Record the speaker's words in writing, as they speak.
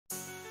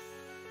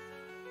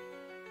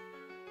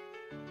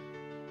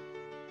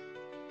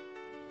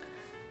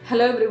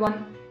Hello everyone.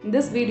 In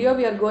this video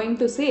we are going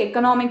to see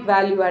economic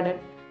value added.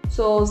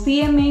 So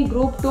CMA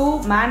Group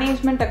 2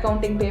 management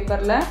accounting paper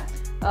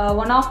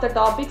one of the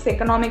topics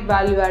economic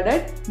value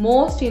added,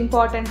 most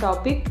important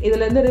topic.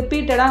 Idhula irundhu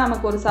repeated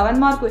namakku oru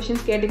 7 mark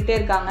questions கேட்டிட்டே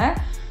இருக்காங்க.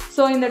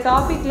 So இந்த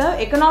டாபிக்ல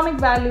economic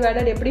value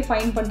added எப்படி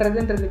find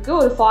பண்றதுன்றதுக்கு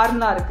ஒரு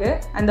formula இருக்கு.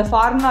 And the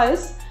formula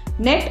is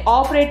net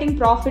operating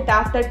profit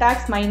after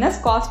tax minus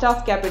cost of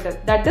capital,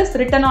 that is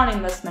return on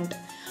investment.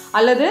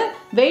 அல்லது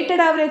weighted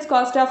average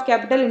cost of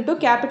capital into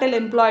capital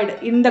employed.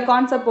 இந்த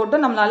concept போட்டு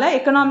நம்மளால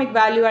economic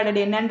value added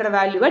என்னன்ற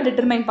வேல்யூவை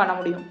determine பண்ண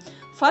முடியும்.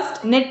 First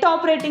net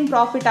operating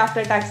profit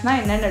after டாக்ஸ்னா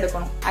என்னன்னு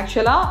எடுக்கணும்.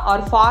 ஆக்சுவலாக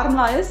our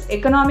formula is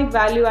economic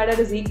value added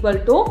is equal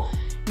to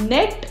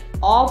net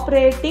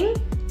operating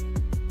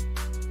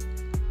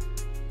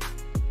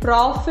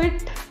profit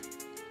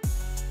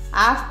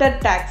after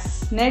tax.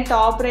 Net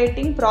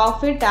operating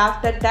profit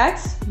after tax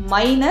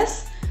minus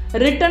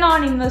return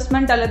on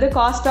investment அல்லது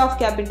cost of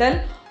capital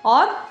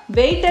or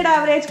weighted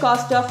average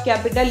cost of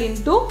capital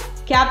into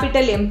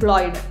capital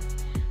employed.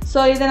 So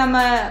இதை நம்ம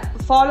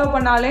follow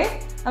பண்ணாலே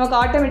நமக்கு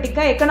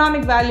ஆட்டோமேட்டிக்காக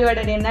economic value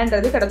added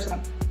என்னன்றது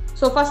கிடச்சிரும்.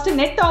 So first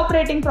net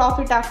operating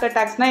profit after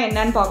டேக்ஸ்னால்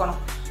என்னன்னு பார்க்கணும்.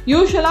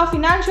 யூஸ்வலாக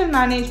ஃபினான்ஷியல்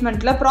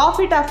மேனேஜ்மெண்ட்டில்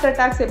ப்ராஃபிட் ஆஃப்டர்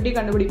டேக்ஸ் எப்படி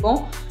கண்டுபிடிப்போம்?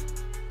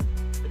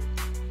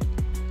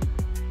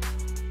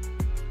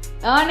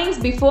 earnings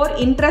before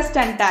interest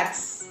and tax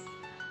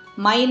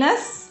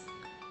minus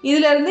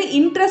இதிலிருந்து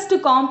இன்ட்ரெஸ்ட்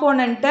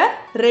காம்போனண்ட்டை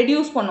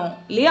ரெடியூஸ் பண்ணுவோம்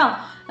இல்லையா?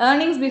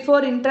 earnings before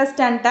interest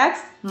and tax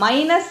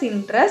minus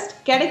interest,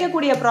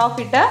 கிடைக்கக்கூடிய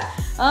ப்ராஃபிட்டை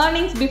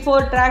earnings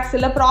before tax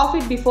இல்லை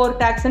ப்ராஃபிட் பிஃபோர்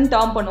டேக்ஸ்ன்னு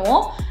டேர்ம்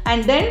பண்ணுவோம்.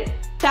 அண்ட் தென்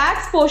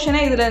டேக்ஸ்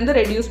போர்ஷனை இதிலேருந்து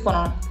ரெடியூஸ்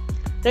பண்ணணும்.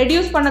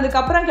 ரெடியூஸ்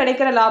பண்ணதுக்கப்புறம்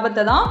கிடைக்கிற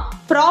லாபத்தை தான்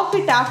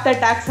ப்ராஃபிட் ஆஃப்டர்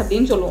டேக்ஸ்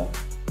அப்படின்னு சொல்லுவோம்.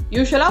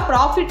 யூஸ்வலாக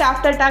ப்ராஃபிட்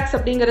ஆஃப்டர் டேக்ஸ்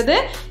அப்படிங்கிறது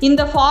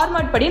இந்த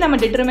ஃபார்மேட் படி நம்ம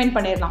டிட்டர்மைன்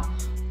பண்ணிடலாம்.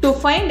 To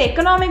find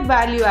economic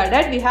value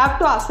added, we have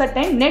to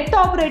ascertain net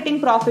operating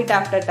profit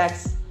after tax.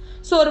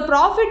 So ஒரு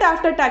ப்ராஃபிட்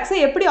ஆஃப்டர் டேக்ஸை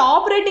எப்படி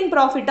ஆப்ரேட்டிங்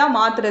ப்ராஃபிட்டாக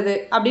மாற்றுறது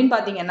அப்படின்னு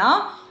பார்த்தீங்கன்னா,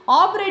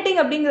 ஆப்ரேட்டிங்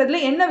அப்படிங்கிறதுல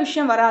என்ன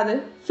விஷயம் வராது?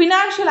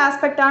 ஃபினான்ஷியல்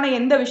ஆஸ்பெக்டான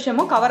எந்த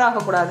விஷயமும் கவர்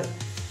ஆகக்கூடாது.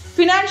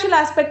 ஃபினான்ஷியல்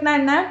ஆஸ்பெக்ட்னா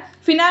என்ன?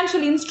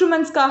 ஃபினான்ஷியல்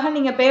இன்ஸ்ட்ருமெண்ட்ஸ்க்காக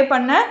நீங்கள் பே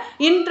பண்ண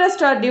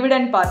இன்ட்ரெஸ்ட் ஆர்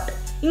டிவிடெண்ட் பார்ட்.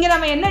 இங்கே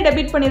நம்ம என்ன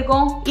டெபிட்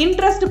பண்ணியிருக்கோம்?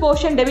 Interest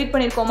portion debit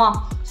பண்ணியிருக்கோமா?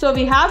 So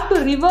we have to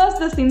reverse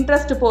this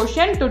interest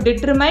portion to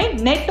determine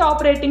net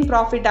operating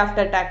profit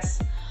after tax.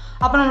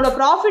 அப்போ நம்மளோட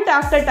profit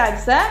after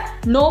டேக்ஸை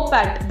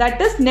NOPAT,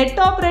 that is net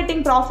operating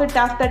profit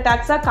after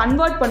tax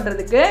convert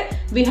பண்ணுறதுக்கு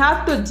we have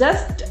to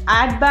just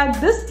add back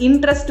this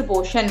interest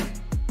portion.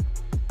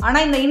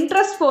 ஆனால் இந்த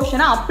interest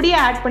போர்ஷனை அப்படியே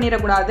add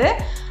பண்ணிடக்கூடாது,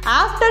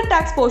 after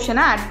tax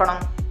போர்ஷனை add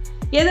பண்ணணும்.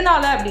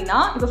 எதனால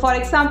அப்படின்னா, இப்போ for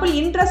example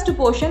interest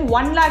portion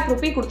 1 lakh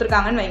Ruby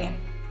கொடுத்துருக்காங்கன்னு வைங்க.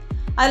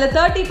 அதில்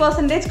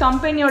 30%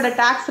 கம்பெனியோட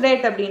டேக்ஸ்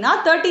ரேட் அப்படின்னா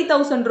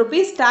 30,000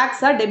 rupees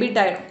டேக்ஸாக டெபிட்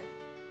ஆகிடும்.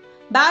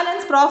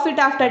 பேலன்ஸ் ப்ராஃபிட்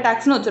ஆஃப்டர்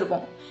டேக்ஸ்னு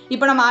வச்சுருப்போம்.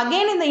 இப்போ நம்ம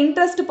அகெயின் இந்த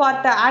இன்ட்ரெஸ்ட்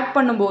பார்ட்டை ஆட்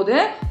பண்ணும்போது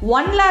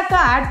 1 lakh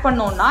ஆட்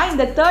பண்ணோம்னா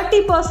இந்த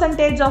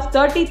 30% ஆஃப்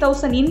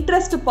 30,000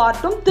 இன்ட்ரெஸ்ட்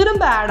பார்ட்டும்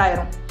திரும்ப ஆட்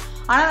ஆயிரும்.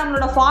 ஆனால்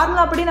நம்மளோட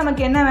ஃபார்முலா படி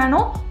நமக்கு என்ன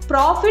வேணும்?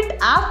 ப்ராஃபிட்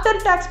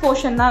ஆஃப்டர் டேக்ஸ்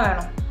போர்ஷன் தான்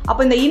வேணும்.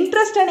 அப்போ இந்த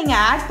இன்ட்ரெஸ்ட்டை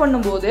நீங்கள் ஆட்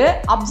பண்ணும்போது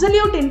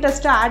அப்சல்யூட்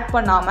இன்ட்ரெஸ்ட்டை ஆட்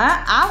பண்ணாமல்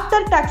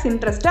ஆஃப்டர் டேக்ஸ்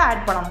இன்ட்ரெஸ்ட்டை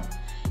ஆட் பண்ணணும்.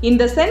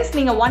 இந்த சென்ஸ்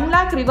நீங்கள் 1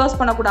 lakh ரிவர்ஸ்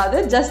பண்ணக்கூடாது,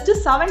 ஜஸ்ட்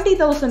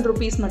 70,000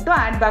 rupees மட்டும்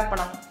ஆட் பேக்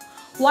பண்ணணும்.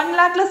 1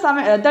 lakhல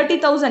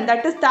 30,000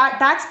 தட் இஸ்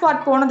டேக்ஸ்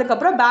பார்ட்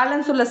போனதுக்கப்புறம்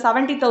பேலன்ஸ் உள்ள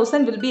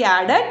 70,000 will be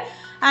added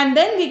and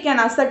then we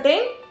can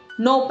அசர்டைன்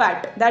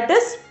NOPAT, that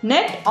is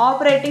net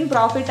operating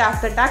profit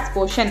after tax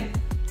portion.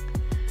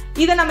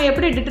 இதை நம்ம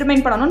எப்படி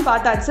டிட்டர்மைன் பண்ணணும்னு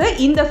பார்த்தாச்சு.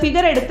 இந்த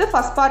ஃபிகர் எடுத்து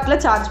ஃபர்ஸ்ட்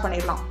பார்ட்டில் சார்ஜ்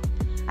பண்ணிடலாம்.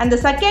 And the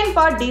second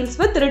part deals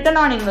with return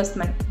on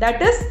investment,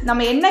 that is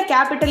நம்ம என்ன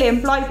கேபிட்டல்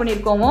எம்ப்ளாய்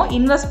பண்ணியிருக்கோமோ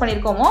இன்வெஸ்ட்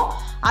பண்ணியிருக்கோமோ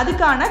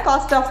அதுக்கான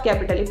காஸ்ட் ஆஃப்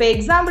கேபிட்டல். இப்போ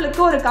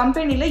எக்ஸாம்பிளுக்கு ஒரு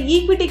கம்பெனியில்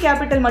ஈக்விட்டி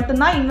கேபிட்டல்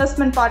மட்டும்தான்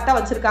இன்வெஸ்ட்மெண்ட் பார்ட்டாக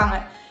வச்சுருக்காங்க.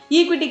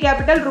 ஈக்விட்டி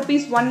கேபிட்டல்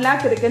 ₹1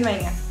 lakh இருக்குன்னு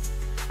வைங்க.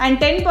 அண்ட்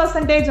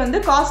 10% வந்து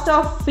காஸ்ட்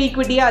ஆஃப்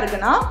ஈக்விட்டியாக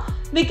இருக்குன்னா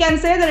we can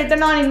say the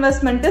return on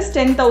investment is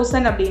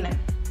 10,000 அப்படின்னு.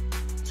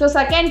 ஸோ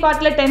செகண்ட்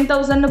பார்ட்டில்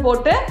 10,000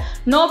 போட்டு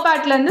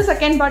NOPATலேருந்து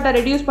செகண்ட் பார்ட்டை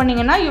ரெடியூஸ்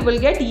பண்ணிங்கன்னா you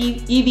will get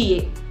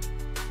EVA.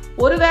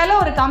 ஒருவேளை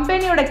ஒரு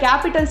கம்பெனியோட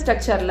கேபிட்டல்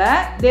ஸ்ட்ரக்சரில்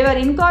தேவர்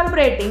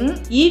இன்கார்பரேட்டிங்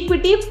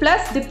ஈக்விட்டி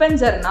ப்ளஸ்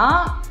டிபெஞ்சர்னா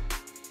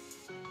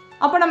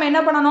அப்போ நம்ம என்ன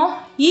பண்ணணும்?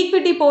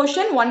 ஈக்விட்டி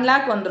போர்ஷன் 1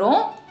 lakh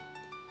வந்துடும்,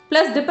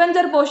 plus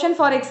debenture portion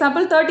for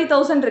example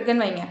 30,000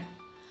 இருக்குன்னு வைங்க.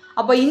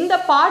 அப்போ இந்த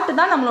பார்ட்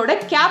தான் நம்மளோட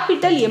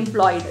கேபிட்டல்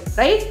எம்ப்ளாய்டு,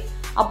 ரைட்?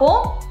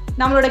 அப்போது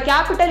நம்மளோட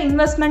capital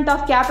investment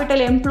of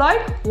capital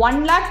employed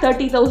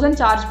 1,30,000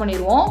 charge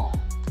பண்ணிடுவோம்.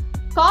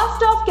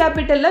 காஸ்ட் ஆஃப்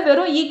கேபிட்டலில்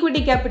வெறும் ஈக்விட்டி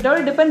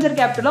கேபிட்டல் டிபெஞ்சர்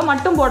கேபிட்டலோ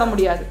மட்டும் போட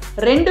முடியாது,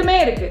 ரெண்டுமே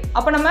இருக்குது.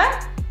 அப்போ நம்ம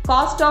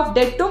காஸ்ட் ஆஃப்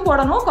டெட்டும்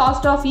போடணும்,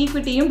 காஸ்ட் ஆஃப்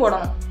ஈக்விட்டியும்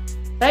போடணும்,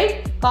 right?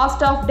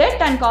 Cost of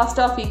dead and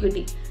cost of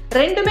equity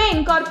ரெண்டுமே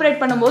இன்கார்பரேட்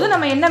பண்ணும்போது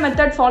நம்ம என்ன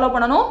மெத்தட் ஃபாலோ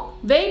பண்ணணும்?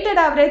 Weighted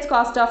average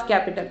cost of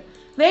capital.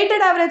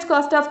 Weighted average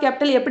cost of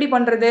capital எப்படி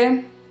பண்ணுறது?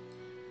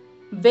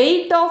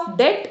 Weight of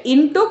dead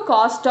into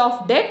cost of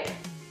dead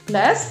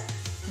plus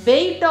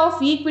weight of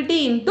equity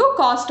into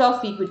cost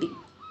of equity.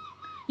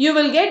 you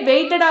will get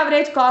weighted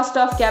average cost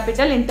of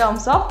capital in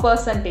terms of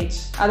percentage.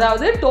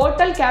 அதாவது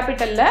total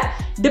capitalல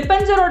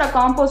டிபெஞ்சரோட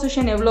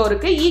composition எவ்வளோ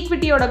இருக்கு,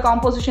 ஈக்விட்டியோட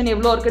composition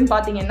எவ்வளோ இருக்குன்னு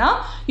பார்த்தீங்கன்னா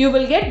you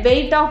will get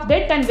weight of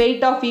debt and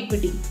weight of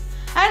equity.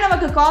 And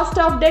நமக்கு cost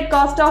of dead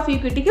cost of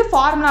ஈக்விட்டிக்கு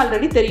formula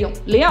already தெரியும்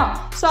இல்லையா?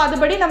 So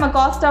அதுபடி நம்ம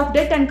cost of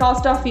dead and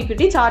cost of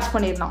equity charge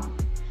பண்ணிடலாம்.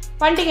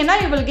 பண்ணிட்டீங்கன்னா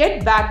யூ வில் கெட்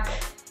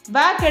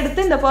பேக் எடுத்து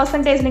இந்த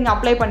percentage நீங்கள்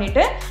அப்ளை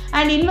பண்ணிவிட்டு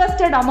அண்ட்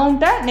இன்வெஸ்டட்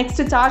அமௌண்ட்டை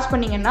நெக்ஸ்ட் சார்ஜ்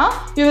பண்ணிங்கன்னா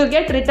you will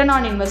get return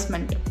on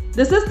investment.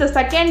 This is the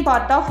second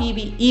part of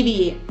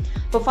EVA.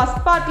 இப்போ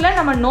first பார்ட்டில்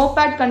நம்ம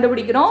நோபேட்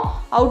கண்டுபிடிக்கிறோம்.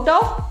 Out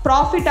of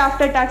profit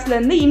after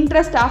டேக்ஸ்லேருந்து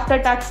interest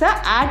after டேக்ஸை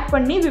add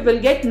பண்ணி we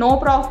will get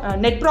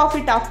net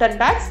profit after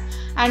tax.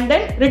 And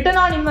then return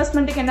on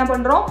இன்வெஸ்ட்மெண்ட்டுக்கு என்ன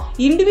பண்ணுறோம்,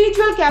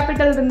 individual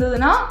capital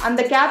இருந்ததுன்னா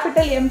அந்த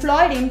capital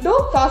employed into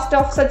cost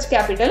of such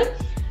capital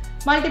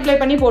multiply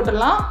பண்ணி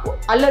போட்டுடலாம்.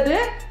 அல்லது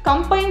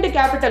combined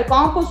capital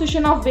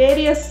composition of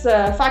various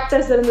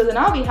factors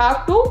இருந்ததுன்னா we have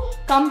to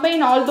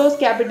combine all those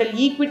capital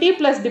equity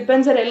plus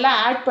டிபென்சர் எல்லாம்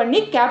add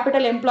பண்ணி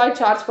கேபிட்டல் எம்ப்ளாய்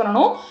சார்ஜ்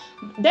பண்ணணும்.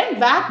 தென்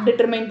வேக்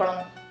டிட்டர்மைன்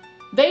பண்ணணும்.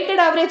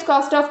 Weighted average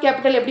cost of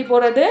capital எப்படி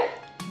போகிறது,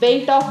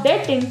 weight of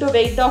dead into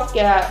weight of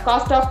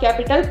cost of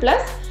capital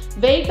plus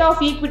weight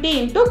of equity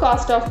into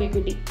cost of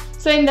equity.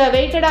 So in the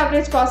weighted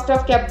average cost of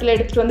capital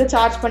எடுத்துட்டு வந்து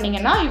charge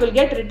பண்ணீங்கன்னா you will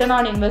get return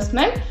on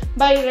investment.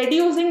 By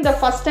reducing the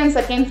first and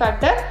second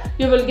factor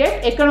you will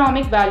get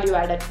economic value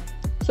added.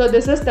 So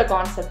this is the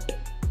concept.